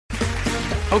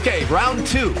Okay, round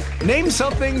two. Name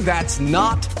something that's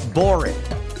not boring.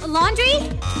 A laundry?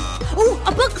 Ooh, a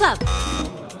book club.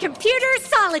 Computer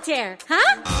solitaire,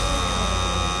 huh?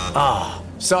 Ah,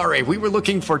 sorry, we were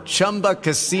looking for Chumba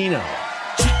Casino.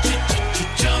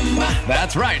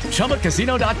 That's right,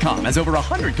 ChumbaCasino.com has over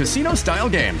 100 casino-style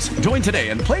games. Join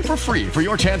today and play for free for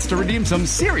your chance to redeem some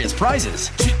serious prizes.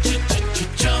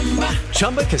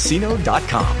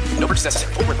 ChumbaCasino.com. No purchase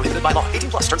necessary. Void where prohibited by law.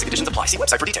 18+. Terms and conditions apply. See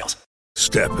website for details.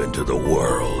 Step into the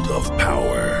world of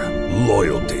power,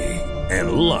 loyalty,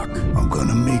 and luck. I'm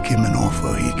gonna make him an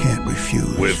offer he can't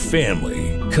refuse. With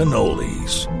family,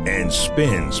 cannolis, and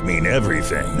spins mean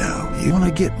everything. Now, you wanna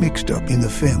get mixed up in the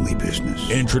family business.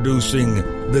 Introducing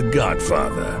The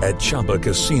Godfather at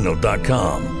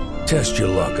ChumbaCasino.com. Test your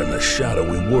luck in the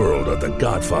shadowy world of The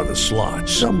Godfather slot.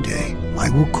 Someday, I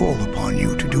will call upon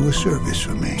you to do a service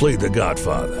for me. Play The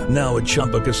Godfather, now at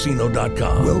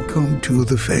ChumbaCasino.com. Welcome to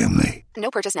the family. No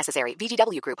purchase necessary.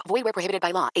 VGW Group. Void where prohibited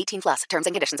by law. 18+. Terms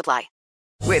and conditions apply.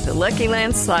 With the Lucky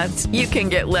Land Slots, you can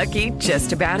get lucky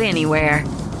just about anywhere.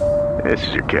 This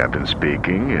is your captain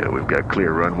speaking. We've got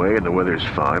clear runway and the weather's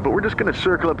fine, but we're just going to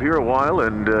circle up here a while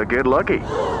and get lucky.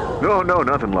 No,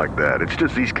 nothing like that. It's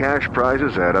just these cash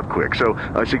prizes add up quick. So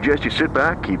I suggest you sit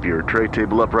back, keep your tray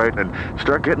table upright, and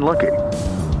start getting lucky.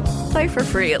 Play for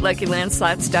free at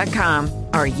LuckyLandSlots.com.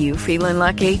 Are you feeling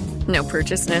lucky? No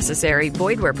purchase necessary.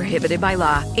 Void where prohibited by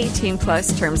law.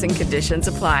 18+ terms and conditions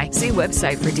apply. See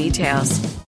website for details.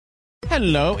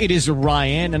 Hello, it is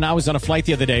Ryan, and I was on a flight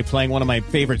the other day playing one of my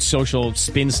favorite social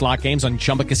spin slot games on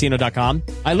ChumbaCasino.com.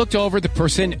 I looked over at the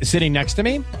person sitting next to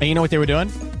me, and you know what they were doing?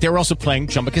 They were also playing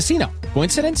Chumba Casino.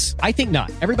 Coincidence? I think not.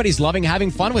 Everybody's loving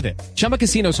having fun with it. Chumba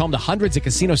Casino is home to hundreds of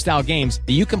casino-style games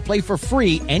that you can play for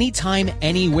free anytime,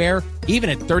 anywhere, even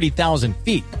at 30,000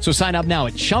 feet. So sign up now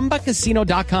at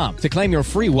ChumbaCasino.com to claim your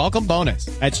free welcome bonus.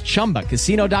 That's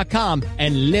ChumbaCasino.com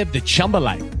and live the Chumba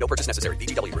life. No purchase necessary.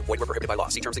 VGW Group. Void where prohibited by law.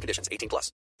 See terms and conditions. 18+.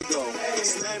 Ego,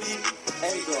 slammy,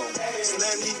 ego,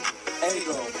 slammy,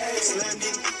 ego,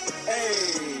 slammy, hey,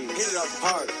 hit it up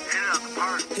hard,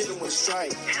 hit it with a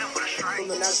strike, from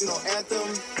the national anthem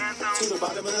to the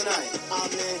bottom of the night.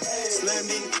 Amen.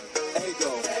 Slammy,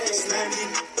 ego, slammy,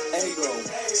 ego,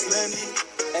 slammy,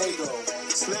 ego,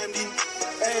 slammy,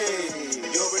 hey,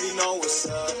 you already know what's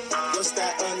up. What's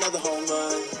that? Another home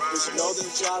run. But you know the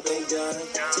job ain't done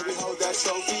till we hold that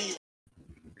trophy.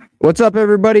 What's up,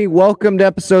 everybody? Welcome to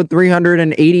episode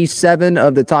 387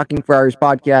 of the Talking Friars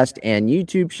podcast and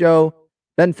YouTube show.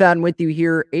 Ben Fadden with you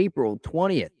here, April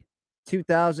 20th,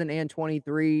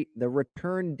 2023, the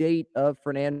return date of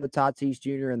Fernando Tatis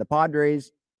Jr. and the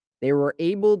Padres. They were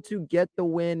able to get the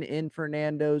win in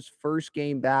Fernando's first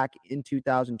game back in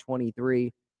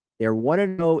 2023. They're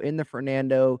 1-0 in the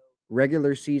Fernando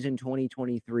regular season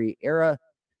 2023 era.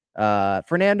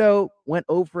 Fernando went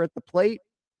over at the plate,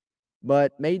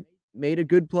 but made a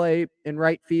good play in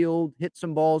right field, hit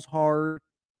some balls hard.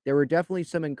 There were definitely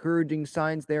some encouraging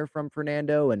signs there from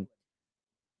Fernando. And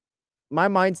my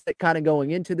mindset kind of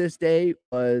going into this day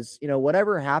was,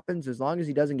 whatever happens, as long as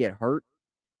he doesn't get hurt,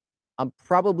 I'm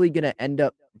probably going to end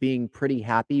up being pretty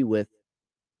happy with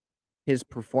his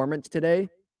performance today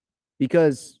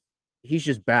because he's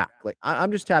just back. Like,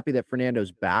 I'm just happy that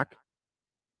Fernando's back.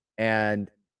 And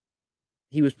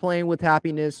he was playing with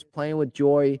happiness, playing with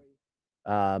joy.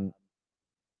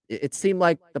 It seemed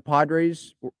like the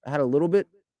Padres had a little bit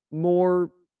more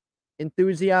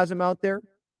enthusiasm out there,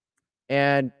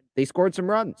 and they scored some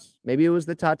runs. Maybe it was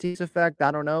the Tatis effect.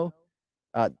 I don't know.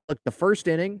 Look, the first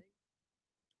inning,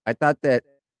 I thought that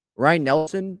Ryan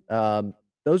Nelson,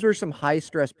 those were some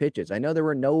high-stress pitches. I know there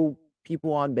were no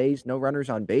people on base, no runners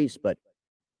on base, but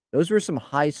those were some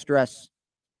high-stress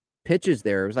pitches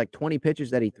there. It was like 20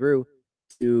 pitches that he threw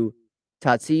to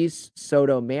Tatis,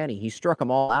 Soto, Manny. He struck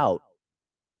them all out.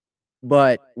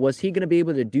 But was he going to be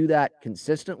able to do that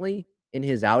consistently in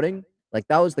his outing? Like,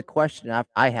 that was the question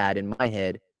I had in my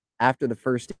head after the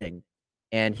first inning.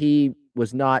 And he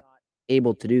was not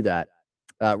able to do that.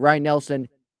 Ryan Nelson,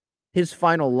 his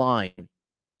final line,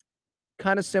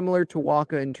 kind of similar to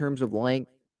Walker in terms of length.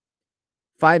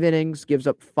 5 innings, gives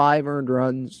up 5 earned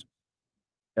runs.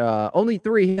 Only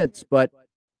 3 hits, but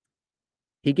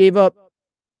he gave up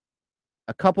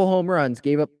a couple home runs.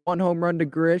 Gave up 1 home run to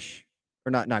Grish. Or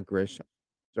not Grish,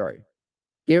 sorry.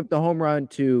 Gave up the home run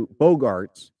to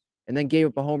Bogarts, and then gave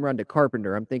up a home run to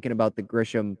Carpenter. I'm thinking about the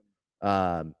Grisham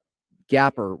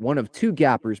gapper, one of 2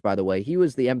 gappers, by the way. He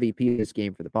was the MVP of this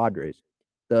game for the Padres.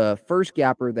 The first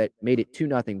gapper that made it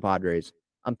 2-0 Padres.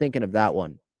 I'm thinking of that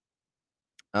one.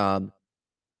 But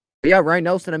yeah, Ryan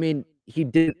Nelson, I mean, he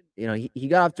did, he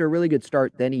got off to a really good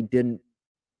start, then he didn't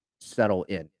settle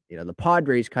in. the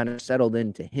Padres kind of settled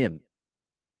into him.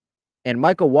 And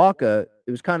Michael Wacha,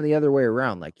 it was kind of the other way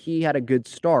around. Like, he had a good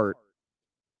start,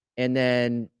 and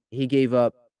then he gave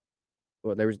up.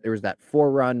 Well, there was that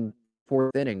 4-run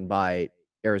fourth inning by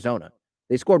Arizona.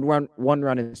 They scored one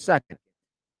run in the second.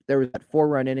 There was that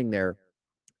 4-run inning there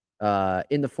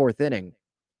in the fourth inning.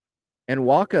 And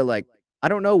Wacha, like, I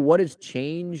don't know what has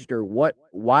changed or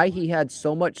why he had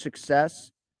so much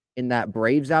success in that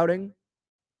Braves outing,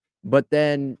 but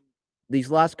then these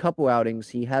last couple outings,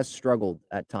 he has struggled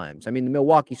at times. I mean, the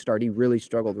Milwaukee start, he really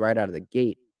struggled right out of the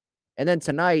gate. And then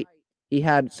tonight, he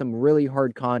had some really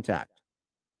hard contact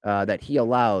that he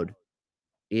allowed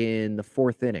in the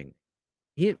fourth inning.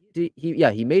 He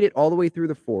made it all the way through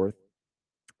the fourth.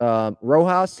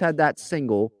 Rojas had that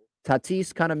single.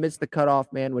 Tatis kind of missed the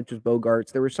cutoff man, which was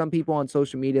Bogarts. There were some people on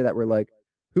social media that were like,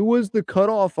 who was the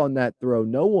cutoff on that throw?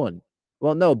 No one.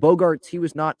 Well, no, Bogarts, he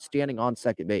was not standing on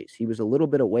second base. He was a little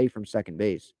bit away from second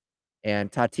base.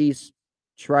 And Tatis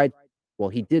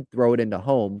he did throw it into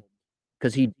home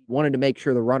because he wanted to make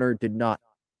sure the runner did not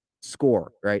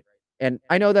score, right? And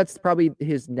I know that's probably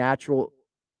his natural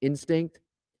instinct.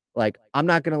 Like, I'm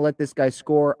not going to let this guy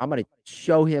score. I'm going to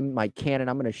show him my cannon.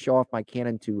 I'm going to show off my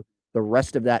cannon to the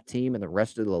rest of that team and the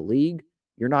rest of the league.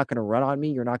 You're not going to run on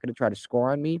me. You're not going to try to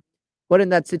score on me. But in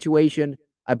that situation,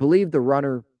 I believe the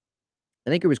runner, I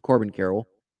think it was Corbin Carroll,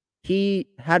 he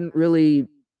hadn't really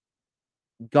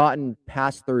gotten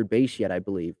past third base yet, I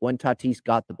believe, when Tatis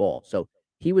got the ball. So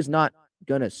he was not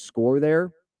going to score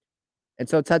there. And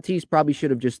so Tatis probably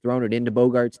should have just thrown it into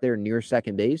Bogarts there near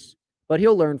second base. But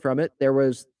he'll learn from it. There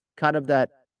was kind of that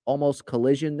almost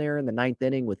collision there in the ninth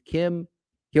inning with Kim.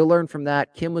 He'll learn from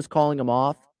that. Kim was calling him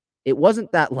off. It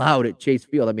wasn't that loud at Chase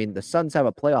Field. I mean, the Suns have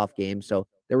a playoff game, so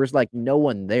there was like no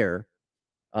one there.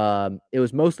 It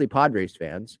was mostly Padres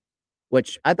fans,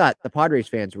 which I thought the Padres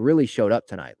fans really showed up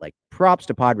tonight. Like, props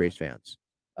to Padres fans.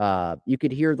 You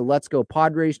could hear the "Let's Go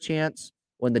Padres" chants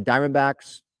when the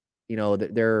Diamondbacks,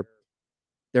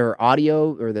 their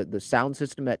audio or the sound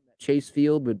system at Chase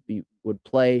Field would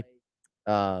play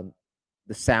the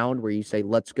sound where you say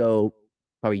 "Let's go,"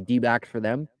 probably D-backs for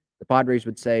them. The Padres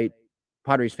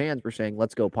fans were saying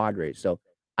 "Let's go Padres." So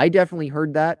I definitely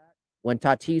heard that when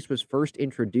Tatis was first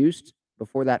introduced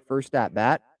before that first at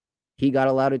bat. He got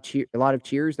a lot of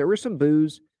cheers. There were some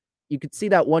boos. You could see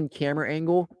that one camera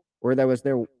angle where that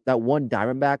one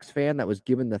Diamondbacks fan that was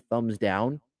giving the thumbs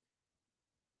down,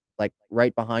 like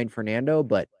right behind Fernando,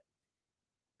 but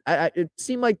it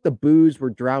seemed like the boos were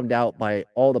drowned out by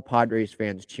all the Padres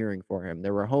fans cheering for him.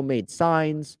 There were homemade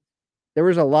signs. There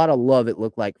was a lot of love, it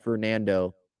looked like,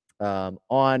 Fernando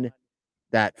on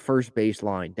that first base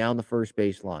line, down the first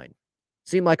base line.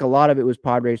 Seemed like a lot of it was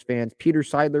Padres fans. Peter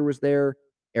Seidler was there.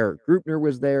 Eric Grupner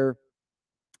was there.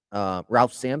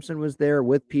 Ralph Sampson was there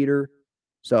with Peter.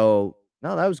 So,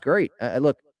 no, that was great.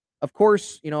 Look, of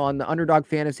course, on the Underdog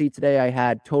Fantasy today, I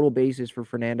had total bases for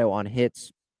Fernando on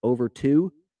hits over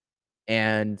 2,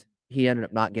 and he ended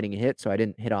up not getting a hit, so I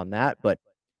didn't hit on that. But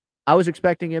I was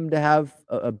expecting him to have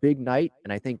a big night,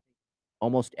 and I think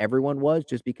almost everyone was,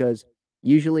 just because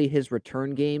usually his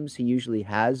return games, he usually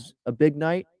has a big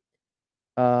night.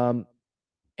 And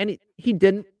he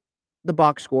didn't.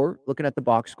 Looking at the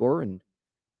box score, and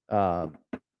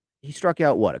he struck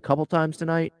out, a couple times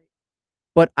tonight?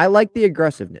 But I like the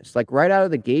aggressiveness. Like, right out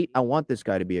of the gate, I want this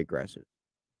guy to be aggressive.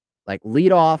 Like,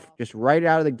 lead off, just right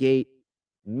out of the gate,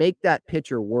 make that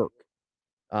pitcher work.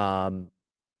 And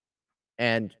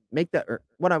make that,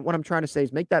 what I'm trying to say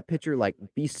is make that pitcher, like,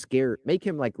 be scared. Make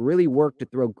him, like, really work to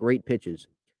throw great pitches.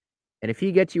 And if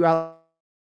he gets you out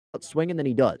swinging, then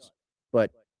he does. But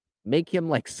make him,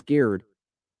 like, scared,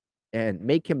 and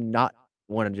make him not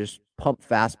want to just pump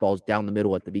fastballs down the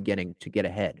middle at the beginning to get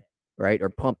ahead, right? Or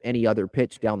pump any other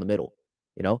pitch down the middle.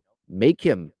 Make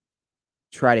him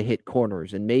try to hit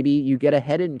corners, and maybe you get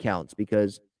ahead in counts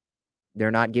because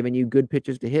they're not giving you good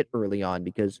pitches to hit early on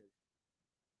because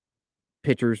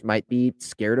pitchers might be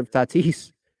scared of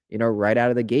Tatis, right out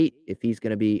of the gate if he's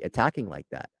going to be attacking like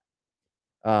that.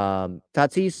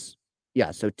 Tatis,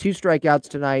 so 2 strikeouts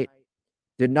tonight.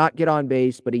 Did not get on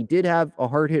base, but he did have a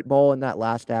hard hit ball in that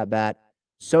last at bat.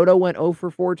 Soto went 0 for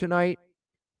 4 tonight.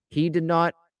 He did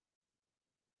not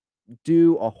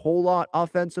do a whole lot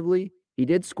offensively. He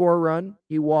did score a run.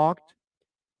 He walked,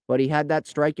 but he had that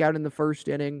strikeout in the first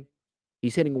inning.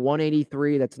 He's hitting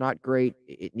 183. That's not great.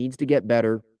 It needs to get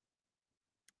better.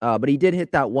 But he did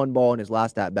hit that one ball in his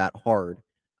last at bat hard.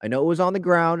 I know it was on the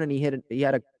ground, and he had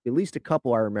at least a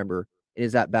couple, I remember, in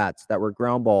his at bats that were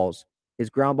ground balls. His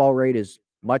ground ball rate is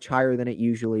much higher than it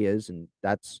usually is, and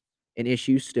that's an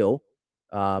issue still.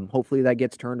 Hopefully that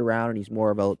gets turned around and he's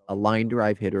more of a line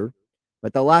drive hitter.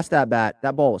 But the last at-bat,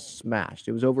 that ball was smashed.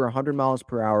 It was over 100 miles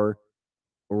per hour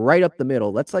right up the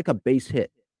middle. That's like a base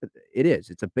hit. It is.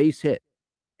 It's a base hit.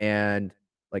 And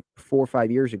like 4 or 5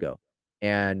 years ago.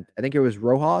 And I think it was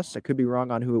Rojas. I could be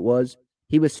wrong on who it was.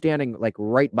 He was standing like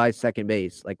right by second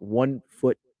base, like 1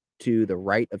 foot to the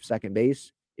right of second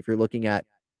base. If you're looking at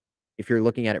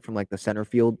it from like the center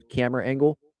field camera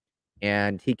angle,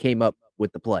 and he came up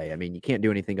with the play. I mean, you can't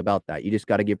do anything about that. You just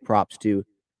got to give props to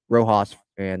Rojas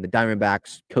and the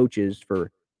Diamondbacks coaches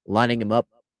for lining him up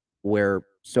where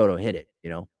Soto hit it,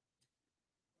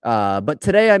 But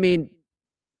today, I mean,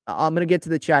 I'm going to get to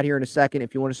the chat here in a second.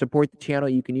 If you want to support the channel,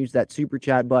 you can use that super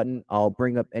chat button. I'll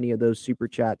bring up any of those super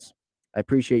chats. I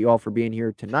appreciate you all for being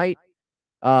here tonight.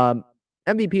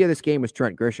 MVP of this game was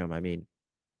Trent Grisham. I mean,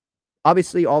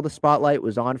 obviously all the spotlight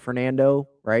was on Fernando,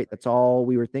 right? That's all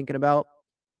we were thinking about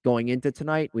going into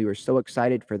tonight. We were so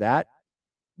excited for that.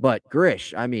 But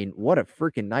Grish, I mean, what a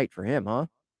freaking night for him, huh?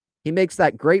 He makes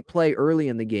that great play early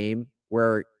in the game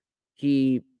where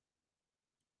he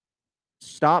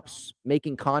stops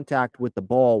making contact with the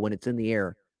ball when it's in the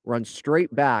air, runs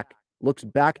straight back, looks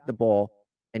back at the ball,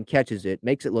 and catches it.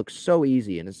 Makes it look so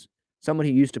easy. And as someone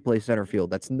who used to play center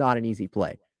field, that's not an easy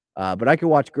play. But I could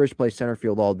watch Grish play center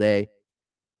field all day.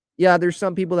 Yeah, there's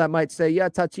some people that might say, yeah,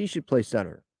 Tatis should play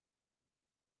center.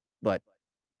 But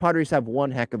Padres have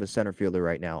one heck of a center fielder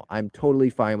right now. I'm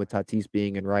totally fine with Tatis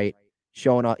being in right,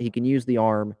 showing up. He can use the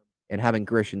arm and having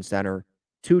Grish in center.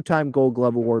 2-time Gold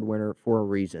Glove Award winner for a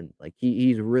reason. Like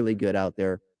he's really good out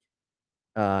there.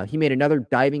 He made another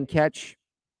diving catch.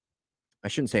 I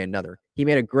shouldn't say another. He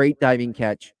made a great diving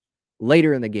catch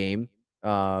later in the game.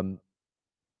 I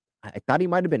thought he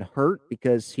might have been hurt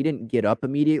because he didn't get up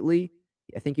immediately.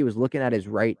 I think he was looking at his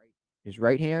right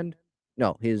hand.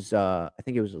 No, I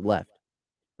think it was his left,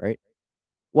 right?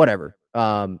 Whatever.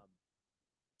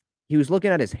 He was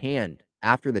looking at his hand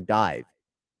after the dive.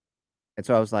 And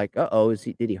so I was like, uh-oh,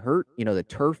 did he hurt? The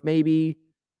turf maybe?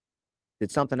 Did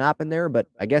something happen there? But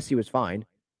I guess he was fine.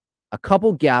 A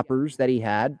couple gappers that he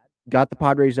had got the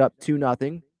Padres up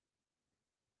 2-0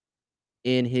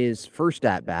 in his first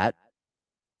at-bat.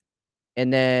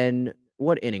 And then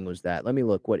what inning was that? Let me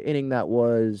look what inning that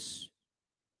was.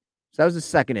 So that was the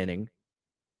second inning.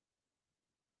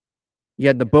 You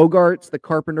had the Bogarts, the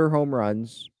Carpenter home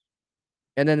runs.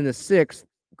 And then in the sixth,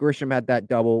 Grisham had that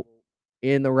double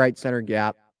in the right center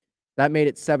gap. That made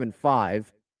it 7-5.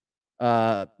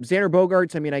 Xander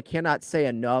Bogaerts, I mean, I cannot say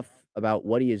enough about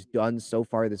what he has done so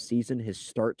far this season, his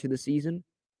start to the season.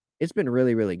 It's been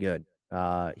really, really good.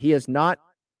 He has not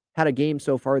had a game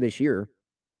so far this year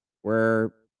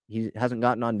where he hasn't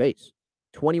gotten on base.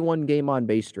 21-game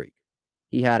on-base streak.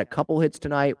 He had a couple hits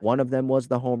tonight. One of them was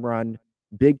the home run,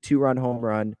 big 2-run home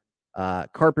run.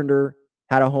 Carpenter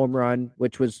had a home run,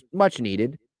 which was much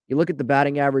needed. You look at the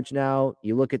batting average now.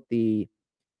 You look at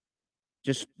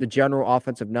just the general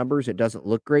offensive numbers. It doesn't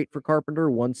look great for Carpenter.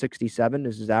 167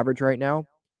 is his average right now.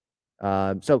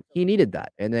 So he needed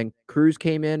that. And then Cruz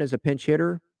came in as a pinch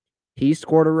hitter. He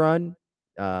scored a run.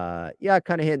 Kind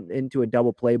of hit into a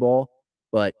double play ball,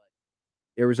 but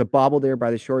there was a bobble there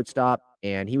by the shortstop,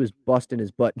 and he was busting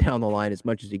his butt down the line as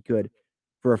much as he could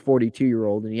for a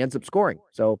 42-year-old, and he ends up scoring.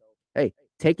 So, hey,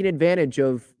 taking advantage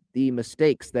of the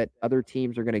mistakes that other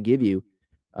teams are going to give you,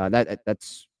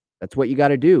 that's what you got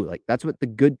to do. Like, that's what the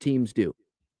good teams do.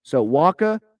 So,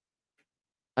 Waka,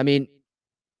 I mean,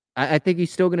 I think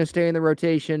he's still going to stay in the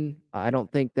rotation. I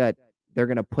don't think that they're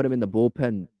going to put him in the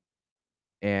bullpen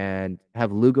and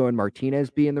have Lugo and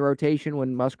Martinez be in the rotation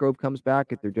when Musgrove comes back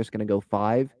if they're just going to go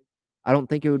 5. I don't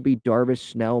think it would be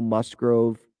Darvish, Snell,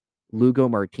 Musgrove, Lugo,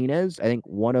 Martinez. I think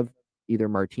one of either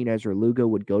Martinez or Lugo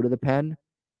would go to the pen,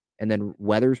 and then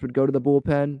Weathers would go to the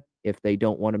bullpen if they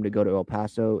don't want him to go to El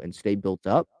Paso and stay built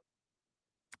up.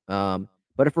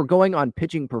 But if we're going on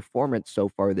pitching performance so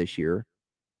far this year,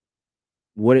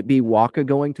 would it be Waka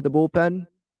going to the bullpen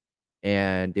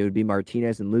and it would be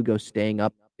Martinez and Lugo staying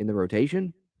up in the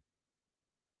rotation?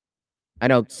 I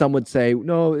know some would say,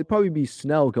 no, it'd probably be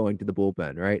Snell going to the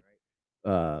bullpen, right?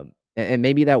 And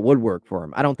maybe that would work for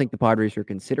him. I don't think the Padres are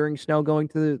considering Snell going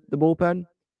to the bullpen,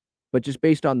 but just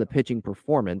based on the pitching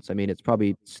performance, I mean, it's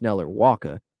probably Snell or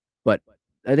Waka. But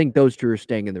I think those two are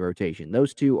staying in the rotation.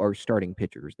 Those two are starting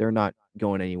pitchers. They're not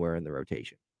going anywhere in the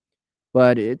rotation.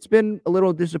 But it's been a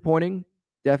little disappointing,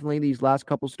 definitely, these last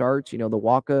couple starts. The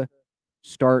Waka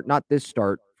start, not this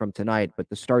start from tonight, but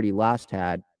the start he last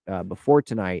had before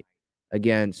tonight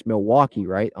against Milwaukee,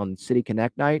 right, on City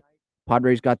Connect night.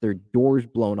 Padres got their doors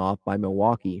blown off by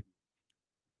Milwaukee.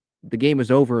 the game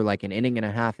was over like an inning and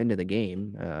a half into the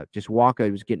game. Just Walker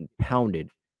was getting pounded.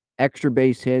 Extra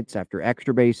base hits after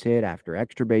extra base hit after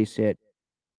extra base hit.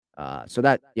 So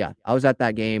that, yeah, I was at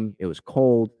that game. It was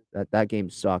cold. That game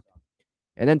sucked.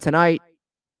 And then tonight,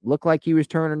 looked like he was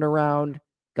turning around,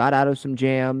 got out of some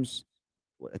jams.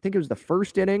 I think it was the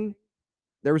first inning.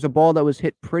 There was a ball that was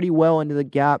hit pretty well into the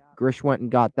gap. Grish went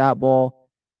and got that ball.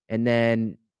 And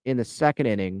then in the second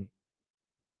inning,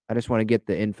 I just want to get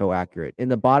the info accurate. In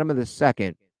the bottom of the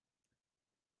second,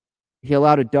 he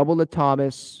allowed a double to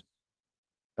Thomas.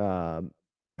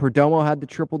 Perdomo had the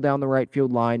triple down the right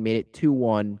field line, made it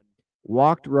 2-1.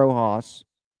 Walked Rojas.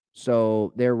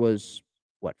 So there was,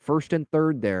 first and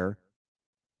third there.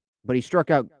 But he struck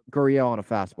out Gurriel on a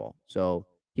fastball. So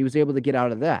he was able to get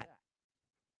out of that.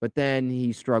 But then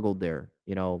he struggled there,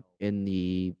 in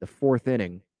the fourth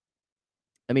inning.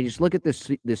 I mean, just look at this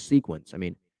sequence. I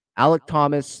mean, Alec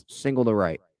Thomas single to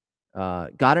right.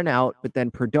 Got an out, but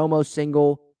then Perdomo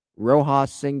single,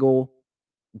 Rojas single,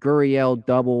 Gurriel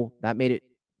double. That made it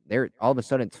there. All of a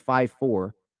sudden, it's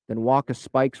 5-4. Then Walker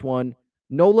spikes one.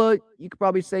 Nola, you could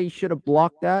probably say he should have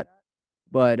blocked that,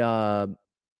 but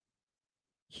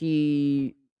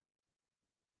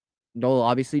Nola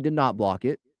obviously did not block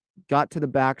it. Got to the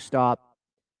backstop.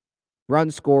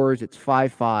 Run scores. It's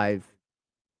 5-5.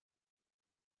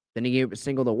 Then he gave a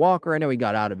single to Walker. I know he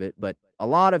got out of it, but a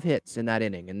lot of hits in that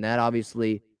inning, and that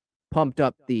obviously pumped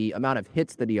up the amount of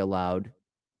hits that he allowed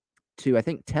to, I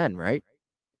think, 10, right?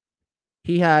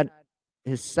 He had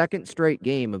his second straight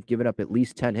game of giving up at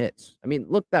least 10 hits. I mean,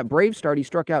 look, that Brave start, he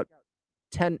struck out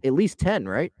at least 10,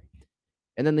 right?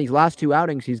 And then these last two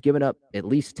outings, he's given up at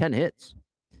least 10 hits.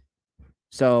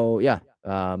 So, yeah,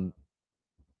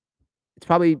 it's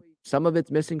probably some of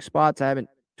it's missing spots. I haven't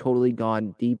totally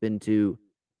gone deep into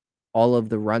all of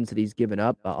the runs that he's given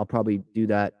up. I'll probably do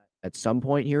that at some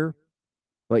point here.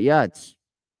 But, yeah, it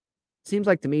seems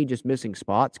like to me just missing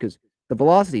spots because the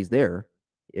velocity's there.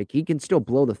 He can still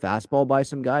blow the fastball by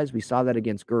some guys. We saw that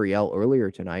against Gurriel earlier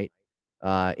tonight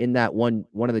in that one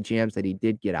of the jams that he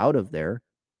did get out of there.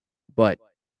 But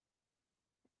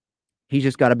he's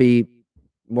just got to be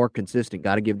more consistent,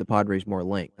 got to give the Padres more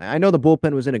length. I know the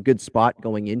bullpen was in a good spot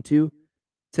going into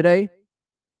today,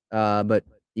 but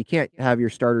you can't have your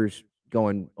starters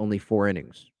going only 4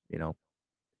 innings,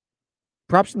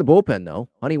 Props to the bullpen, though.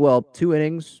 Honeywell, 2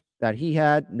 innings that he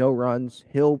had, no runs.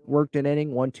 Hill worked an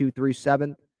inning, 1, 2, 3,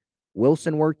 7.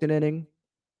 Wilson worked an inning.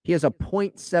 He has a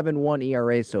 .71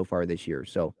 ERA so far this year,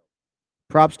 so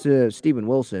props to Steven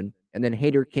Wilson. And then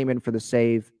Hader came in for the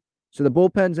save. So the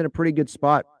bullpen's in a pretty good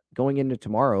spot going into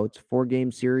tomorrow. It's a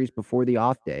 4-game series before the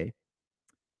off day.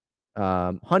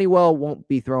 Honeywell won't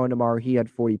be throwing tomorrow. He had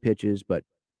 40 pitches, but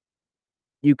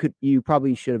you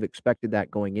probably should have expected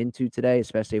that going into today,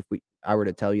 especially if I were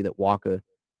to tell you that Walker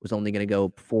was only going to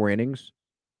go 4 innings.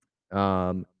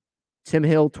 Tim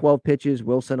Hill, 12 pitches,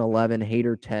 Wilson, 11,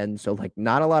 Hader, 10. So,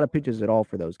 not a lot of pitches at all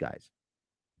for those guys.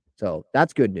 So,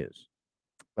 that's good news.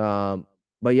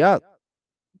 But, yeah,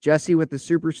 Jesse with the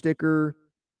super sticker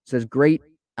says, great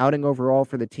outing overall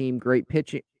for the team. Great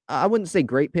pitching. I wouldn't say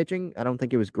great pitching. I don't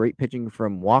think it was great pitching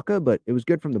from Walker, but it was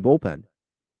good from the bullpen.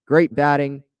 Great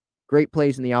batting. Great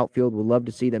plays in the outfield. Would love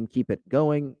to see them keep it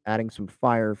going. Adding some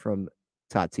fire from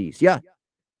Tatis. Yeah.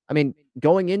 I mean,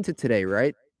 going into today,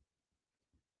 right?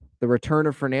 The return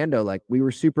of Fernando, we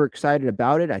were super excited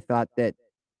about it. I thought that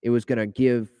it was going to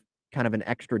give kind of an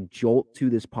extra jolt to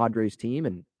this Padres team,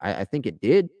 and I think it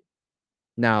did.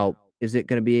 Now, is it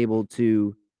going to be able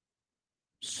to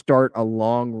start a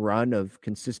long run of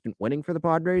consistent winning for the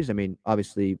Padres? I mean,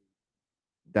 obviously,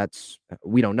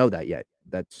 we don't know that yet.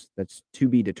 That's to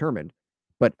be determined.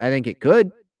 But I think it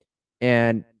could.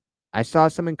 And I saw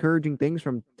some encouraging things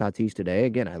from Tatis today.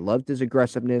 Again, I loved his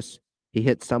aggressiveness. He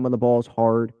hit some of the balls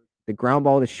hard. The ground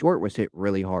ball to short was hit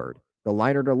really hard. The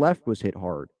liner to left was hit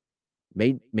hard.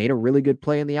 Made a really good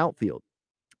play in the outfield.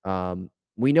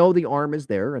 We know the arm is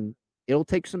there, and it'll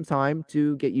take some time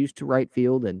to get used to right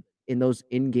field and in those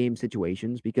in-game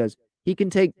situations because he can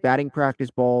take batting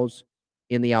practice balls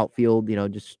in the outfield,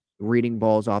 just reading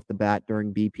balls off the bat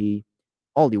during BP,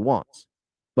 all he wants.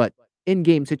 But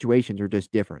in-game situations are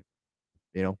just different.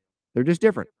 They're just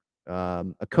different.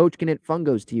 A coach can hit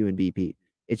fungos to you in BP.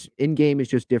 It's in-game is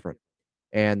just different.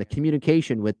 And the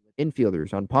communication with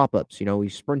infielders on pop-ups,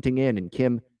 he's sprinting in and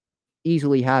Kim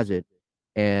easily has it.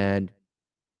 And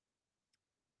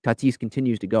Tatis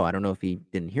continues to go. I don't know if he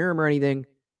didn't hear him or anything.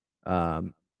 I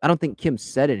don't think Kim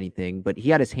said anything, but he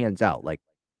had his hands out.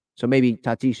 So maybe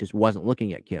Tatis just wasn't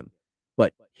looking at Kim.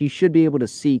 But he should be able to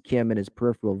see Kim in his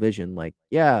peripheral vision.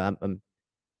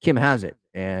 Kim has it.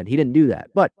 And he didn't do that.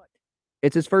 But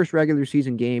It's his first regular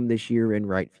season game this year in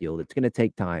right field. It's going to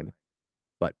take time.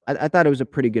 But I thought it was a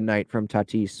pretty good night from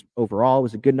Tatis overall. It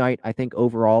was a good night, I think,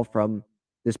 overall from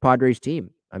this Padres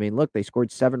team. I mean, look, they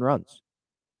scored 7 runs.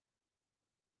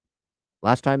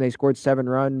 Last time they scored 7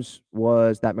 runs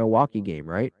was that Milwaukee game,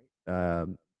 right?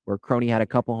 Where Crony had a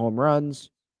couple home runs.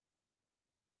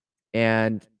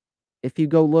 And if you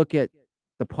go look at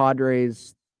the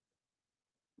Padres,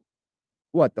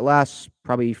 the last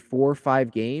probably 4 or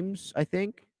 5 games, I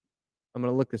think? I'm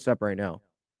going to look this up right now.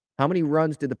 How many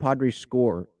runs did the Padres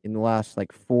score in the last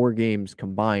 4 games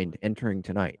combined entering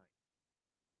tonight?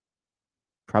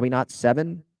 Probably not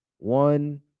 7.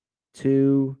 1,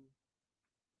 2,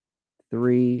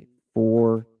 3,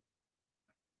 4.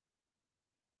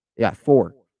 Yeah,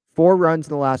 4. 4 runs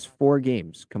in the last 4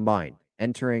 games combined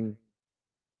entering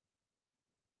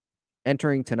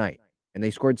tonight. And they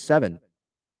scored 7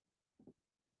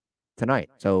 tonight.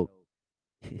 So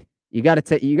you got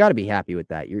to be happy with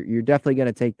that. You're definitely going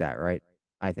to take that, right?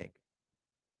 I think.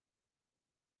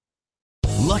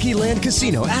 Lucky Land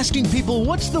Casino, asking people,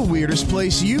 what's the weirdest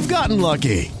place you've gotten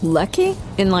lucky? Lucky?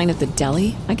 In line at the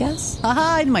deli, I guess?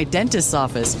 Aha, in my dentist's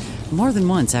office. More than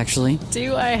once, actually.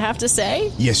 Do I have to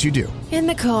say? Yes, you do. In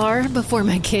the car before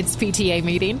my kids' PTA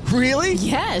meeting. Really?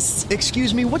 Yes.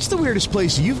 Excuse me, what's the weirdest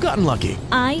place you've gotten lucky?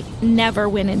 I never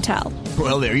win and tell.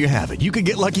 Well, there you have it. You can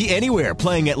get lucky anywhere,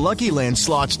 playing at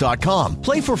LuckyLandSlots.com.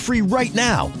 Play for free right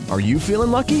now. Are you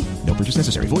feeling lucky? No purchase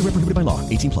necessary. Void where prohibited by law.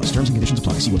 18+. Terms and conditions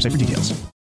apply. See website for details.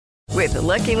 With the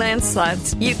Lucky Land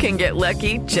Slots, you can get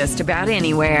lucky just about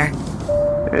anywhere.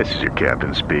 This is your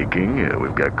captain speaking.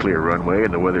 We've got clear runway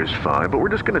and the weather's fine, but we're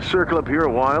just going to circle up here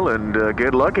a while and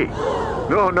get lucky.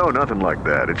 No, nothing like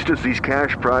that. It's just these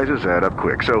cash prizes add up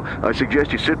quick. So I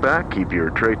suggest you sit back, keep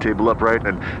your tray table upright,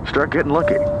 and start getting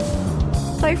lucky.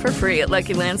 Play for free at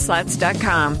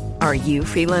LuckyLandSlots.com. Are you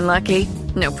feeling lucky?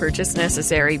 No purchase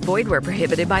necessary. Void where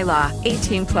prohibited by law.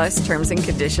 18+ terms and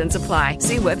conditions apply.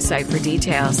 See website for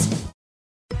details.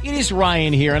 It is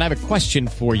Ryan here, and I have a question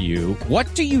for you.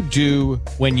 What do you do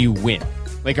when you win?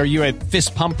 Are you a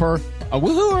fist pumper, a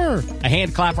woohooer, a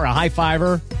hand clapper, a high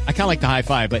fiver? I kind of like the high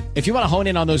five, but if you want to hone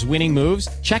in on those winning moves,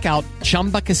 check out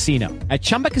Chumba Casino. At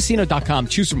ChumbaCasino.com,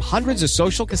 choose from hundreds of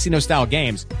social casino-style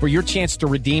games for your chance to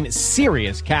redeem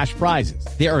serious cash prizes.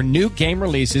 There are new game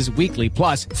releases weekly,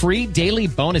 plus free daily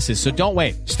bonuses, so don't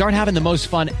wait. Start having the most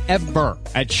fun ever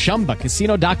at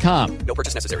ChumbaCasino.com. No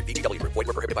purchase necessary. VGW Group. Void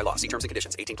where prohibited by law. See terms and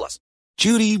conditions. 18+.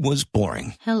 Judy was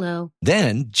boring. Hello.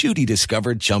 Then Judy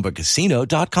discovered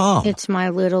ChumbaCasino.com. It's my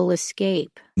little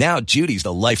escape. Now Judy's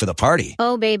the life of the party.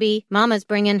 Oh, baby, mama's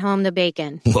bringing home the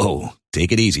bacon. Whoa,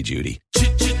 take it easy, Judy.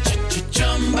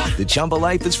 The Chumba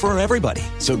life is for everybody.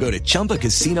 So go to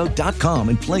ChumbaCasino.com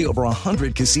and play over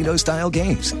 100 casino-style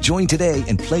games. Join today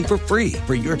and play for free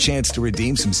for your chance to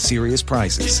redeem some serious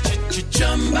prizes.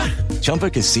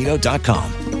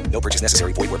 ChumbaCasino.com. No purchase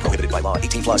necessary. Void where prohibited by law.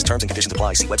 18+ terms and conditions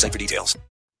apply. See website for details.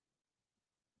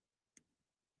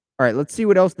 All right, let's see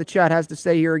what else the chat has to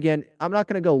say here again. I'm not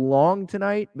going to go long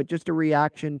tonight, but just a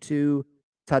reaction to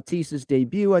Tatis's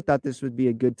debut. I thought this would be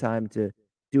a good time to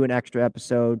do an extra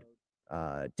episode.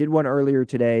 Did one earlier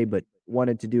today, but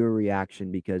wanted to do a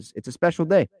reaction because it's a special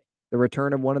day. The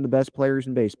return of one of the best players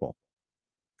in baseball.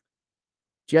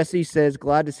 Jesse says,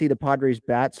 glad to see the Padres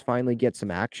bats finally get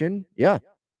some action. Yeah,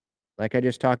 like I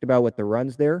just talked about with the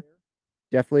runs there.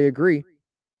 Definitely agree.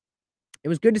 It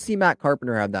was good to see Matt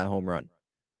Carpenter have that home run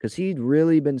because he'd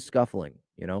really been scuffling,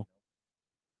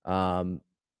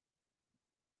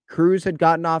 Cruz had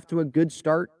gotten off to a good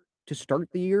start to start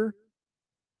the year.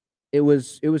 It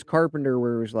was Carpenter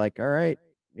where it was like, all right,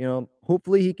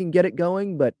 hopefully he can get it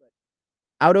going. But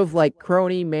out of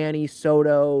Crony, Manny,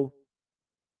 Soto,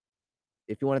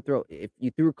 if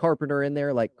you threw Carpenter in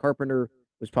there, Carpenter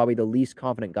was probably the least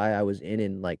confident guy I was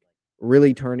in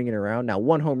really turning it around. Now,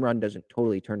 one home run doesn't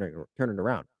totally turn it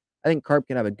around. I think Carp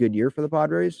can have a good year for the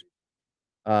Padres.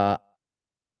 I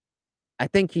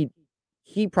think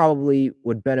he probably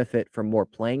would benefit from more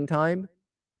playing time,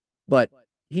 but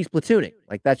he's platooning.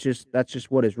 That's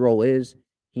just what his role is.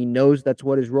 He knows that's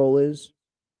what his role is.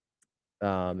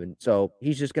 And so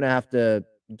he's just going to have to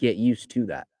get used to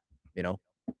that,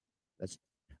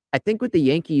 I think with the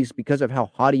Yankees, because of how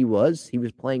hot he was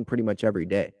playing pretty much every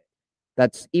day.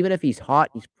 That's even if he's hot,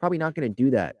 he's probably not going to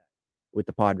do that with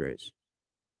the Padres.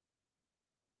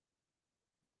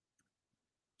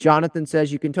 Jonathan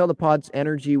says, you can tell the Pod's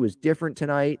energy was different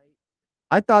tonight.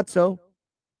 I thought so.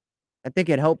 I think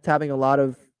it helped having a lot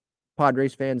of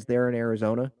Padres fans there in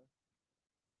Arizona.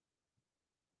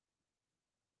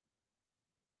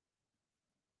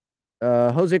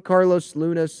 Jose Carlos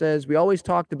Luna says, we always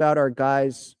talked about our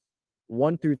guys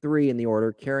 1 through 3 in the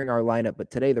order, carrying our lineup. But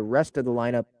today, the rest of the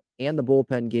lineup and the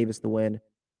bullpen gave us the win.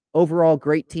 Overall,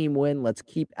 great team win. Let's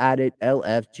keep at it.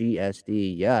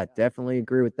 LFGSD. Yeah, definitely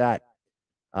agree with that.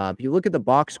 If you look at the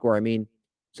box score, I mean,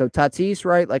 so Tatis,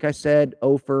 right? Like I said,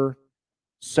 0 for,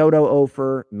 Soto 0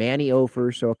 for, Manny 0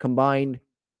 for. So a combined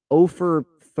 0 for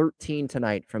 13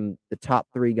 tonight from the top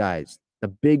 3 guys, the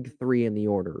big 3 in the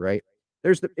order, right?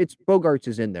 It's Bogarts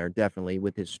is in there definitely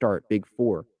with his start, big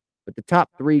 4. But the top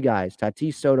 3 guys,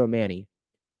 Tatis, Soto, Manny,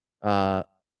 0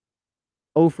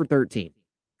 for 13.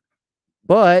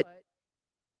 But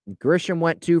Grisham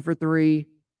went 2 for 3.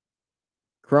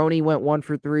 Crony went 1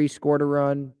 for 3, scored a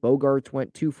run. Bogarts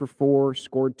went 2 for 4,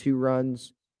 scored 2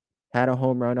 runs, had a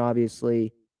home run,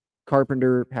 obviously.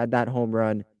 Carpenter had that home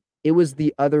run. It was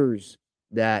the others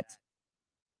that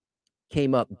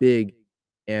came up big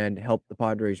and helped the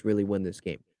Padres really win this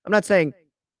game. I'm not saying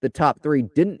the top 3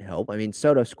 didn't help. I mean,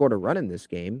 Soto scored a run in this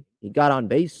game. He got on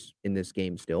base in this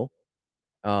game still.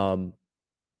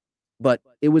 But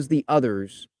it was the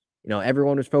others. You know,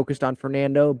 everyone was focused on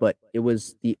Fernando, but it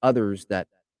was the others that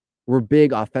were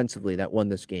big offensively that won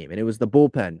this game. And it was the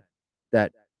bullpen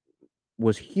that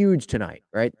was huge tonight,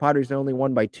 right? The Padres only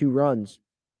won by 2 runs.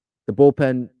 The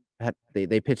bullpen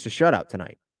they pitched a shutout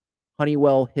tonight.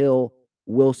 Honeywell, Hill,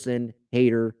 Wilson,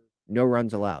 Hader, no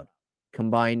runs allowed.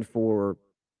 Combined for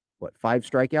 5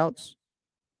 strikeouts?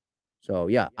 So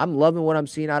yeah, I'm loving what I'm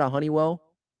seeing out of Honeywell.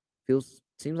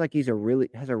 Seems like has a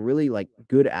really like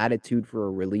good attitude for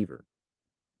a reliever.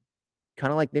 Kind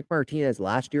of like Nick Martinez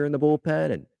last year in the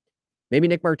bullpen, and maybe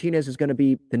Nick Martinez is going to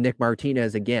be the Nick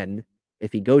Martinez again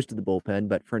if he goes to the bullpen,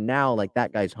 but for now, like,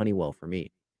 that guy's Honeywell for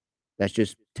me. That's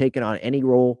just taking on any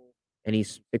role, and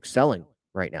he's excelling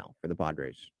right now for the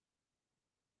Padres.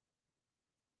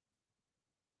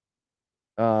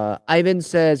 Ivan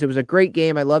says, it was a great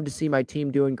game. I love to see my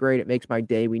team doing great. It makes my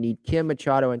day. We need Kim,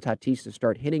 Machado, and Tatis to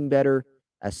start hitting better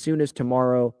as soon as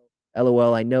tomorrow.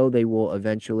 LOL, I know they will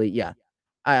eventually. Yeah.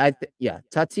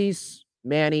 Tatis,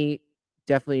 Manny,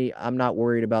 definitely I'm not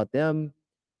worried about them.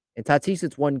 And Tatis,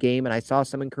 it's one game, and I saw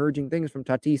some encouraging things from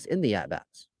Tatis in the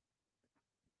at-bats.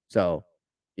 So,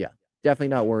 yeah, definitely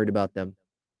not worried about them.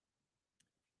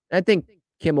 I think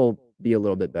Kim will be a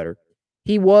little bit better.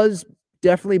 He was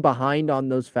definitely behind on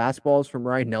those fastballs from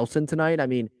Ryan Nelson tonight. I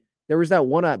mean, there was that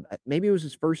one, maybe it was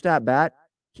his first at-bat.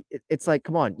 It's like,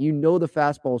 come on, you know the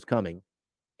fastball's coming,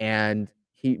 and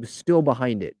he was still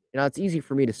behind it. You know, it's easy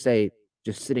for me to say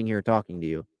just sitting here talking to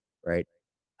you, right?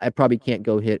 I probably can't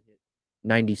go hit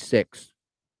 96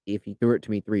 if he threw it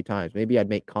to me 3 times. Maybe I'd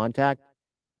make contact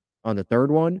on the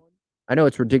third one. I know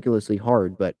it's ridiculously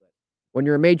hard, but when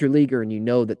you're a major leaguer and you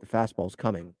know that the fastball's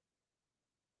coming,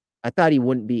 I thought he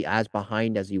wouldn't be as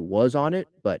behind as he was on it,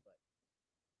 but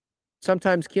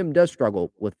sometimes Kim does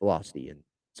struggle with velocity, and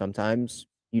sometimes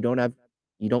you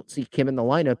don't see Kim in the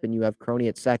lineup and you have Crony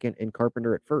at second and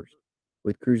Carpenter at first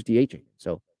with Cruz DHing.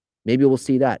 So maybe we'll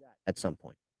see that at some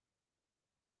point.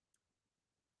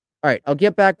 All right, I'll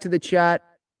get back to the chat,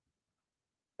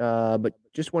 but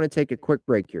just want to take a quick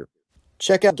break here.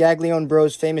 Check out Gaglione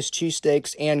Bros' famous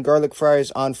cheesesteaks and garlic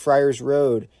fries on Friars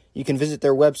Road. You can visit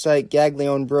their website,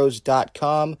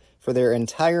 gaglionebros.com, for their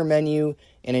entire menu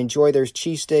and enjoy their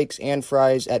cheesesteaks and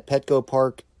fries at Petco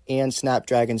Park and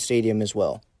Snapdragon Stadium as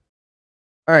well.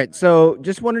 All right, so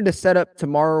just wanted to set up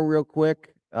tomorrow real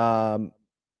quick. Joe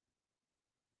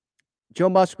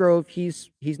Musgrove, he's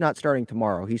not starting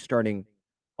tomorrow. He's starting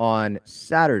on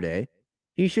Saturday.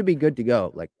 He should be good to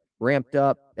go, like ramped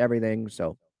up, everything,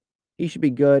 so he should be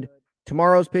good.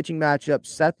 Tomorrow's pitching matchup,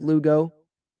 Seth Lugo,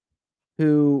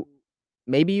 who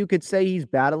maybe you could say he's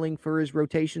battling for his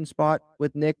rotation spot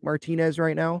with Nick Martinez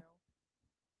right now.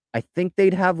 I think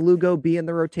they'd have Lugo be in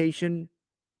the rotation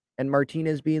and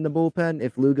Martinez be in the bullpen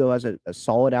if Lugo has a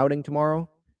solid outing tomorrow.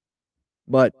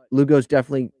 But Lugo's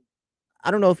definitely, I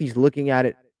don't know if he's looking at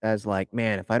it as like,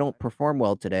 man, if I don't perform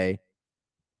well today,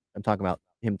 I'm talking about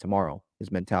him tomorrow,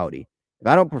 his mentality. If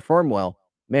I don't perform well,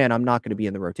 man, I'm not going to be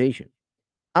in the rotation.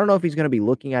 I don't know if he's going to be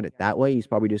looking at it that way. He's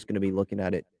probably just going to be looking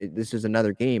at it. This is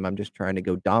another game. I'm just trying to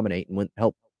go dominate and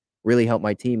really help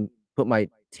my team, put my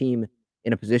team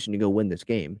in a position to go win this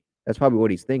game. That's probably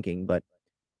what he's thinking. But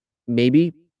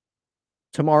maybe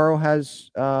tomorrow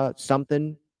has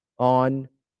something on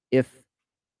if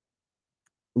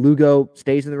Lugo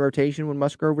stays in the rotation when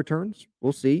Musgrove returns.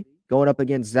 We'll see. Going up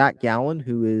against Zach Gallen,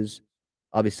 who is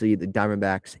obviously the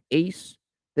Diamondbacks ace.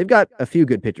 They've got a few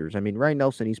good pitchers. I mean, Ryan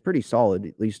Nelson, he's pretty solid,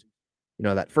 at least,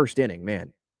 that first inning,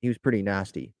 man, he was pretty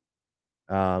nasty.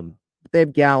 They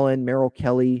have Gallen, Merrill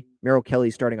Kelly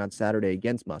starting on Saturday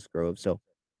against Musgrove. So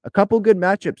a couple good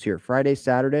matchups here, Friday,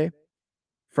 Saturday.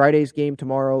 Friday's game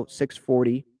tomorrow,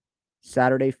 6:40.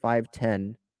 Saturday,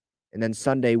 5:10. And then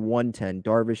Sunday, 1:10.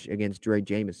 Darvish against Dre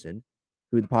Jameson,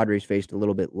 who the Padres faced a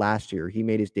little bit last year. He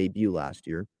made his debut last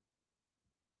year.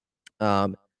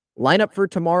 Lineup for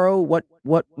tomorrow,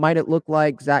 what might it look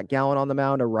like? Zach Gallen on the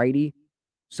mound, a righty.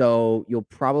 So you'll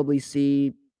probably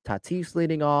see Tatis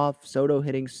leading off, Soto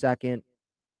hitting second,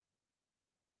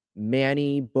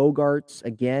 Manny, Bogarts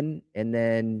again, and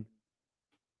then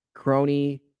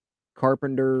Crony,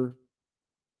 Carpenter.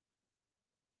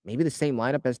 Maybe the same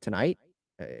lineup as tonight.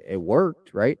 It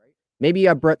worked, right? Maybe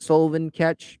a Brett Sullivan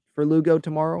catch for Lugo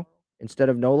tomorrow instead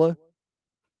of Nola.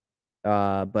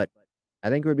 But I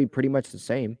think it would be pretty much the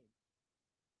same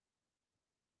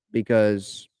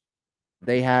because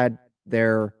they had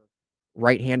their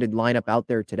right-handed lineup out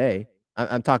there today.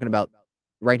 I'm talking about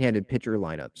right-handed pitcher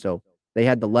lineup. So they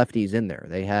had the lefties in there.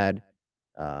 They had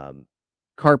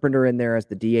Carpenter in there as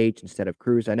the DH instead of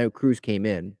Cruz. I know Cruz came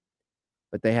in,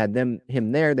 but they had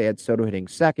him there. They had Soto hitting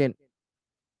second.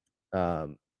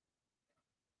 So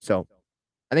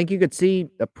I think you could see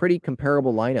a pretty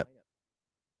comparable lineup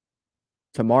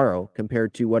tomorrow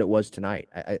compared to what it was tonight.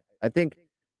 I think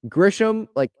Grisham,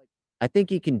 I think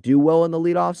he can do well in the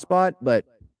leadoff spot, but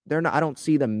I don't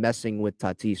see them messing with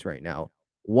Tatis right now.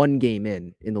 One game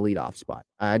in the leadoff spot.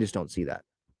 I just don't see that.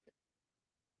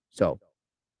 So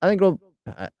I think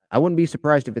I wouldn't be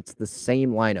surprised if it's the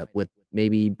same lineup with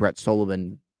maybe Brett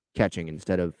Sullivan catching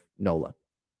instead of Nola.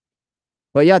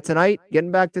 But yeah,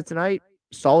 getting back to tonight,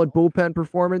 solid bullpen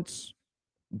performance.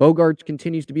 Bogarts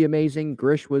continues to be amazing.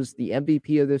 Grish was the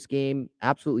MVP of this game.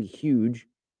 Absolutely huge.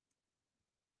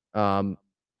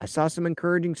 I saw some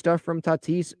encouraging stuff from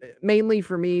Tatis. Mainly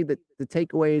for me, the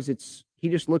takeaway is he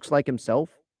just looks like himself.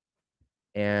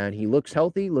 And he looks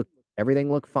healthy.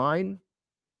 Everything looked fine.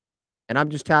 And I'm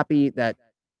just happy that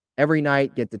every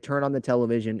night get to turn on the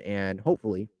television and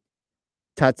hopefully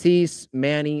Tatis,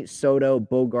 Manny, Soto,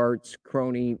 Bogarts,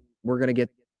 Crony, we're going to get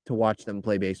to watch them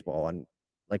play baseball on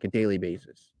a daily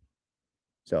basis.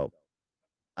 So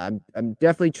I'm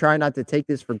definitely trying not to take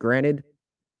this for granted.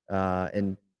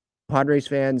 And Padres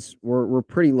fans, we're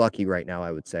pretty lucky right now,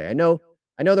 I would say. I know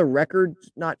the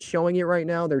record's not showing it right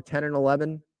now. They're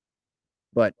 10-11.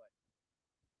 But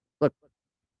look,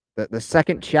 the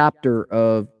second chapter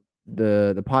of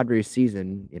the Padres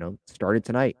season, started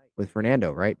tonight with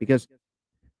Fernando, right? Because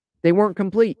they weren't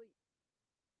complete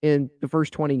in the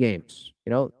first 20 games.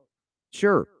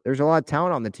 Sure, there's a lot of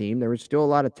talent on the team. There was still a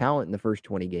lot of talent in the first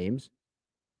 20 games.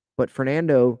 But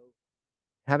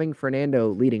having Fernando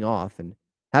leading off and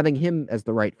having him as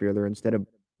the right fielder instead of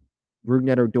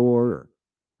Rougned Odor or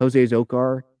Jose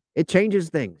Zokar, it changes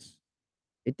things.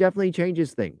 It definitely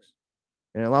changes things.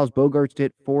 And it allows Bogarts to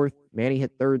hit fourth, Manny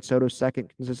hit third, Soto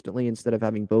second consistently instead of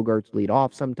having Bogarts lead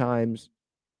off sometimes.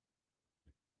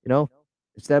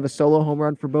 Instead of a solo home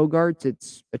run for Bogarts,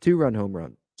 it's a 2-run home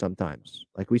run sometimes,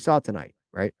 like we saw tonight,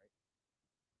 right?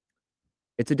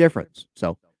 It's a difference.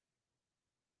 So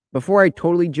before I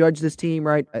totally judge this team,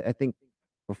 right, I think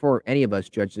before any of us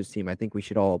judge this team, I think we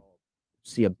should all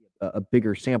see a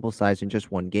bigger sample size in just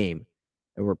one game.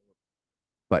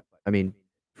 But I mean,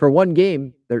 for one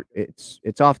game,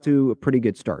 it's off to a pretty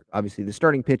good start. Obviously, the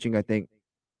starting pitching, I think,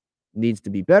 needs to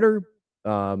be better.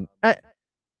 I'm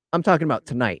talking about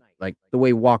tonight, like the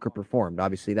way Walker performed.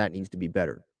 Obviously, that needs to be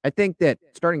better. I think that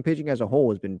starting pitching as a whole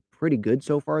has been pretty good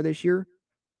so far this year.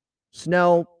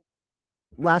 Snell,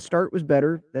 last start was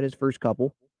better than his first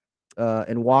couple.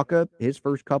 And Walker, his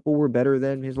first couple were better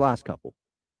than his last couple.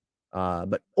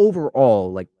 But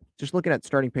overall, just looking at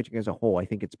starting pitching as a whole, I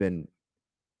think it's been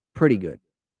pretty good.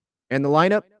 And the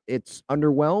lineup, it's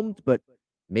underwhelmed, but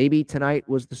maybe tonight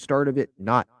was the start of it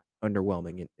not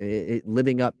underwhelming. It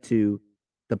living up to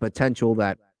the potential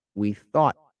that we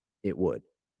thought it would,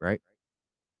 right?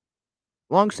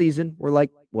 Long season, we're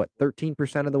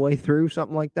 13% of the way through,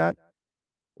 something like that.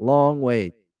 Long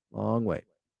way. All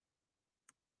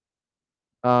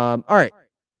right.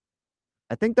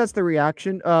 I think that's the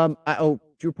reaction. Not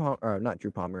Drew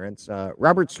Pomeranz.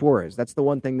 Robert Suarez. That's the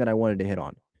one thing that I wanted to hit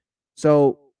on.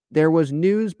 So there was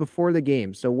news before the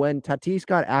game. So when Tatis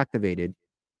got activated,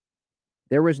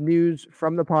 there was news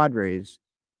from the Padres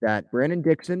that Brandon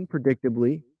Dixon,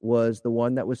 predictably, was the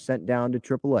one that was sent down to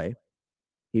AAA.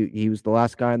 He was the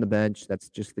last guy on the bench. That's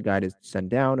just the guy to send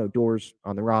down. Odor's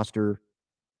on the roster.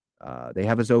 They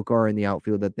have a Zokar in the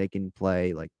outfield that they can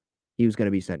play. He was going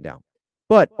to be sent down.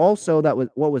 But also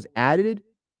what was added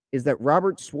is that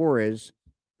Robert Suarez,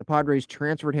 the Padres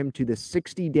transferred him to the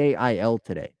 60-day IL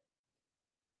today.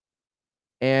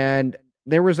 And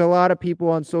there was a lot of people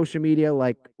on social media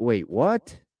wait,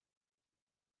 what?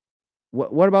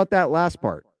 What about that last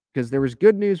part? because there was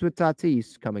good news with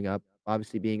Tatis coming up,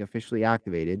 obviously being officially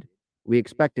activated. We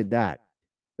expected that.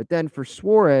 But then for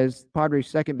Suarez, Padres'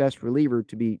 second best reliever,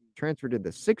 to be transferred to the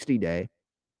 60-day,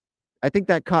 I think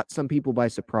that caught some people by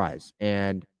surprise.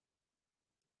 And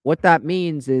what that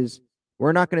means is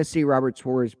we're not going to see Robert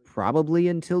Suarez probably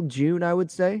until June, I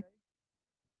would say,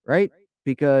 right?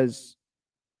 Because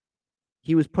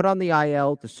he was put on the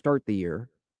IL to start the year.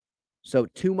 So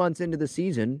 2 months into the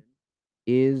season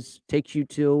takes you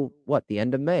till what, the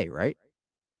end of May, right?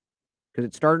 Because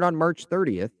it started on March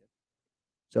 30th.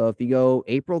 So if you go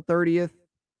April 30th,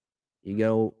 you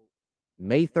go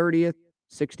May 30th,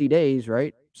 60 days,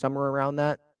 right? Somewhere around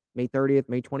that. May 30th,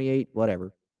 May 28th,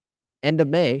 whatever. End of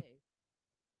May.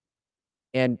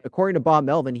 And according to Bob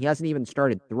Melvin, he hasn't even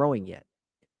started throwing yet.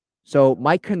 So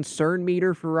my concern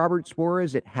meter for Robert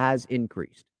Suarez, it has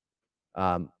increased.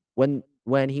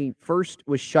 When he first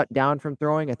was shut down from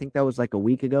throwing, I think that was like a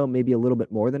week ago, maybe a little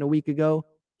bit more than a week ago.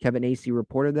 Kevin Acee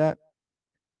reported that.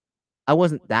 I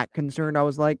wasn't that concerned. I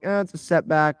was like, it's a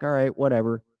setback. All right,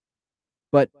 whatever.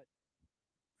 But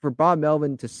for Bob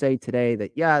Melvin to say today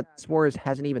that, yeah, Suarez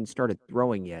hasn't even started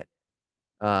throwing yet,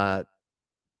 that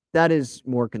is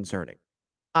more concerning.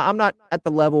 I'm not at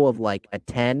the level of like a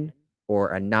 10 or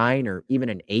a 9 or even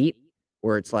an 8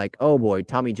 where it's like, oh boy,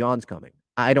 Tommy John's coming.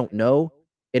 I don't know.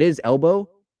 It is elbow.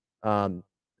 I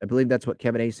believe that's what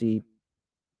Kevin Acee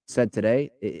said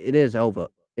today. It is elbow.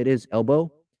 It is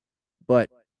elbow. But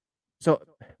so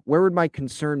where would my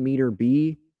concern meter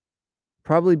be?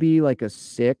 Probably be like a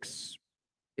 6.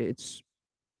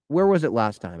 Where was it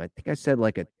last time? I think I said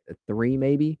like a 3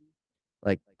 maybe.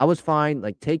 Like, I was fine.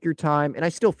 Like, take your time. And I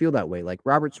still feel that way. Like,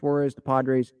 Robert Suarez, the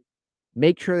Padres,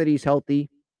 make sure that he's healthy.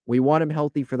 We want him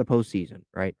healthy for the postseason,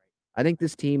 right? I think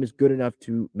this team is good enough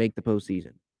to make the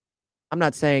postseason. I'm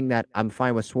not saying that I'm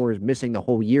fine with Suarez missing the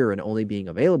whole year and only being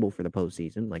available for the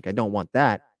postseason. Like, I don't want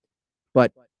that.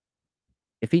 But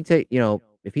if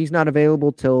he's not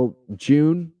available till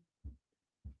June,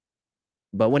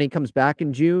 but when he comes back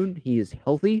in June, he is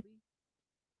healthy,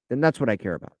 then that's what I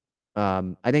care about.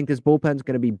 I think this bullpen's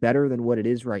going to be better than what it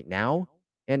is right now.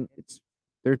 And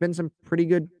there's been some pretty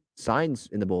good signs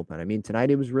in the bullpen. I mean, tonight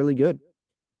it was really good.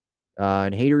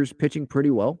 And Hader's pitching pretty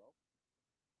well.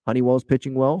 Honeywell's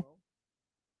pitching well.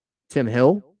 Tim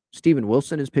Hill, Steven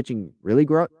Wilson is pitching really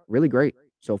great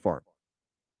so far.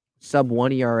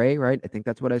 Sub-1 ERA, right? I think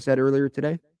that's what I said earlier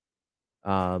today.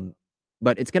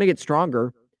 But it's going to get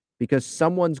stronger because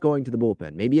someone's going to the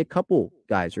bullpen. Maybe a couple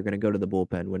guys are going to go to the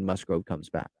bullpen when Musgrove comes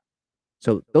back.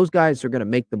 So those guys are going to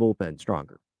make the bullpen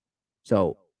stronger.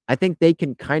 So I think they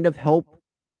can kind of help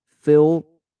fill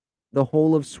the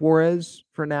hole of Suarez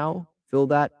for now. Fill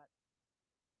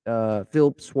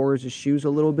Suarez's shoes a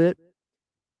little bit.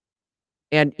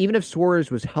 And even if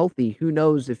Suarez was healthy, who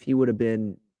knows if he would have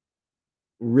been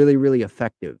really, really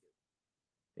effective,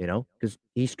 because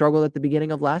he struggled at the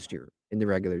beginning of last year in the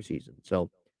regular season. So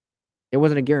it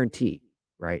wasn't a guarantee,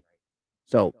 right?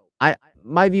 So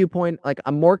my viewpoint, like,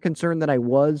 I'm more concerned than I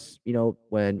was,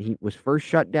 when he was first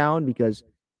shut down because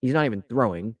he's not even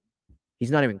throwing.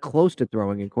 He's not even close to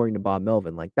throwing, according to Bob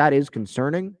Melvin. Like, that is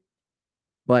concerning,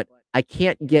 but I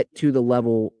can't get to the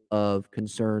level of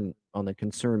concern on the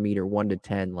concern meter 1 to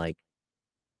 10, like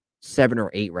 7 or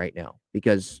 8 right now,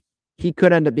 because he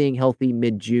could end up being healthy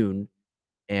mid-June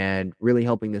and really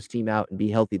helping this team out and be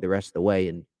healthy the rest of the way,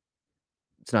 and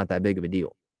it's not that big of a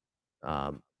deal.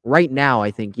 Right now,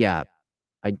 I think, yeah,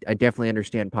 I definitely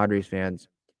understand Padres fans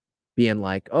being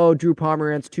like, oh, Drew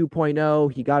Pomeranz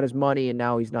 2.0, he got his money and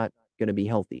now he's not going to be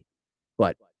healthy.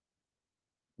 But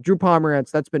Drew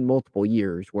Pomeranz, that's been multiple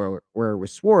years, where with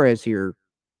Suarez here,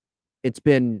 it's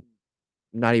been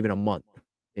not even a month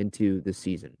into the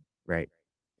season, right?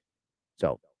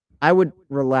 So I would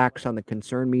relax on the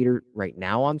concern meter right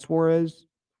now on Suarez,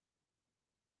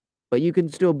 but you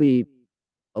can still be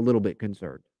a little bit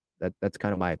concerned. That's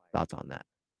kind of my thoughts on that.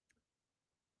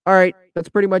 All right, that's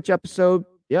pretty much episode.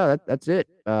 Yeah, that's it.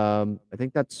 I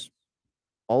think that's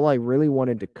all I really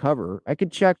wanted to cover. I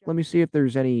could check. Let me see if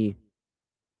there's any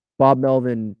Bob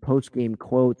Melvin post-game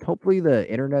quotes. Hopefully the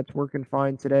internet's working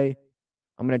fine today.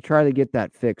 I'm going to try to get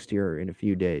that fixed here in a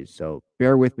few days. So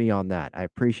bear with me on that. I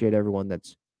appreciate everyone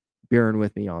that's bearing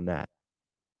with me on that.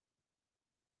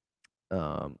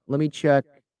 Let me check.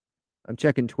 I'm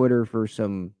checking Twitter for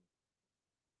some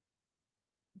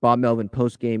Bob Melvin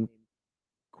post-game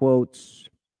quotes.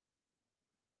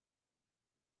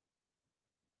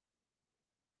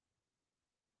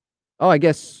 Oh, I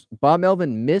guess Bob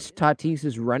Melvin missed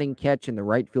Tatis's running catch in the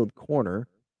right field corner.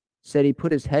 Said he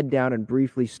put his head down and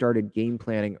briefly started game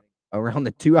planning around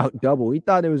the 2-out double. He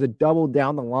thought it was a double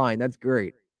down the line. That's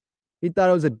great.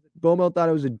 Bomo thought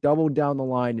it was a double down the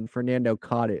line, and Fernando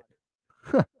caught it.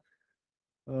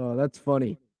 Oh, that's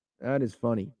funny. That is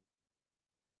funny.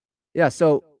 Yeah,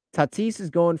 so Tatis is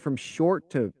going from short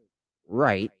to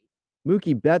right.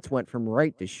 Mookie Betts went from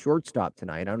right to shortstop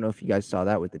tonight. I don't know if you guys saw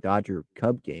that with the Dodger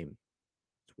Cub game.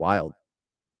 It's wild.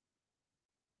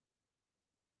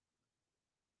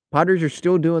 Padres are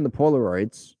still doing the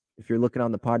Polaroids. If you're looking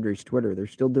on the Padres Twitter, they're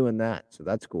still doing that. So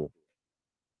that's cool.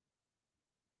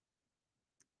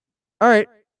 All right.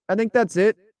 I think that's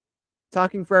it.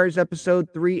 Talking Friars episode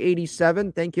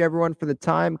 387. Thank you, everyone, for the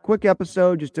time. Quick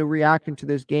episode, just a reaction to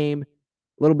this game,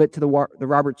 a little bit to the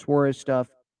Robert Suarez stuff.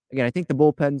 Again, I think the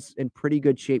bullpen's in pretty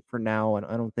good shape for now, and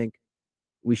I don't think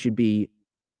we should be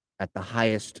at the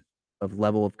highest of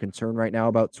level of concern right now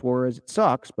about Suarez. It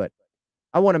sucks, but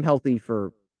I want him healthy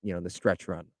for, the stretch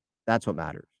run. That's what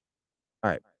matters.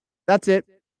 All right. That's it.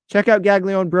 Check out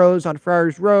Gaglione Bros on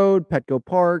Friars Road, Petco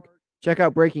Park. Check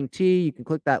out Breaking Tea. You can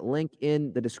click that link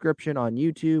in the description on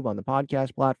YouTube, on the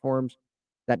podcast platforms.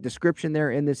 That description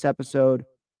there in this episode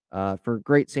for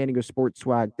great San Diego sports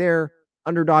swag there.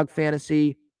 Underdog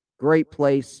Fantasy, great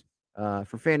place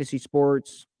for fantasy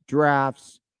sports,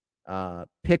 drafts,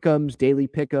 pick'ems, daily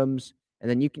pick'ems. And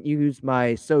then you can use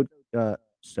my SOD.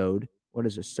 What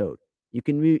is a SOD? You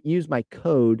can use my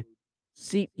code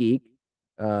SeatGeek.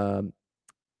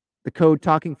 The code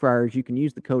Talking Friars. You can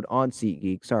use the code on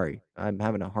SeatGeek. Sorry, I'm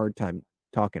having a hard time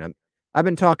talking. I've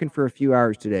been talking for a few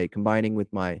hours today, combining with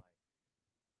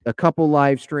a couple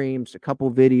live streams, a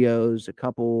couple videos, a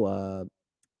couple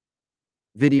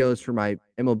videos for my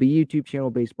MLB YouTube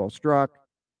channel, Baseball Struck.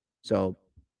 So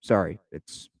sorry,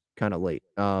 it's kind of late.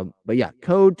 But yeah,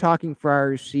 code Talking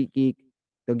Friars SeatGeek.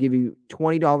 They'll give you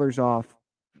 $20 off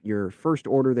your first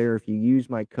order there if you use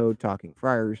my code Talking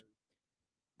Friars.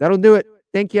 That'll do it.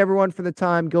 Thank you, everyone, for the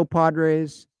time. Go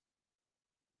Padres.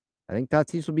 I think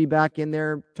Tatis will be back in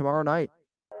there tomorrow night.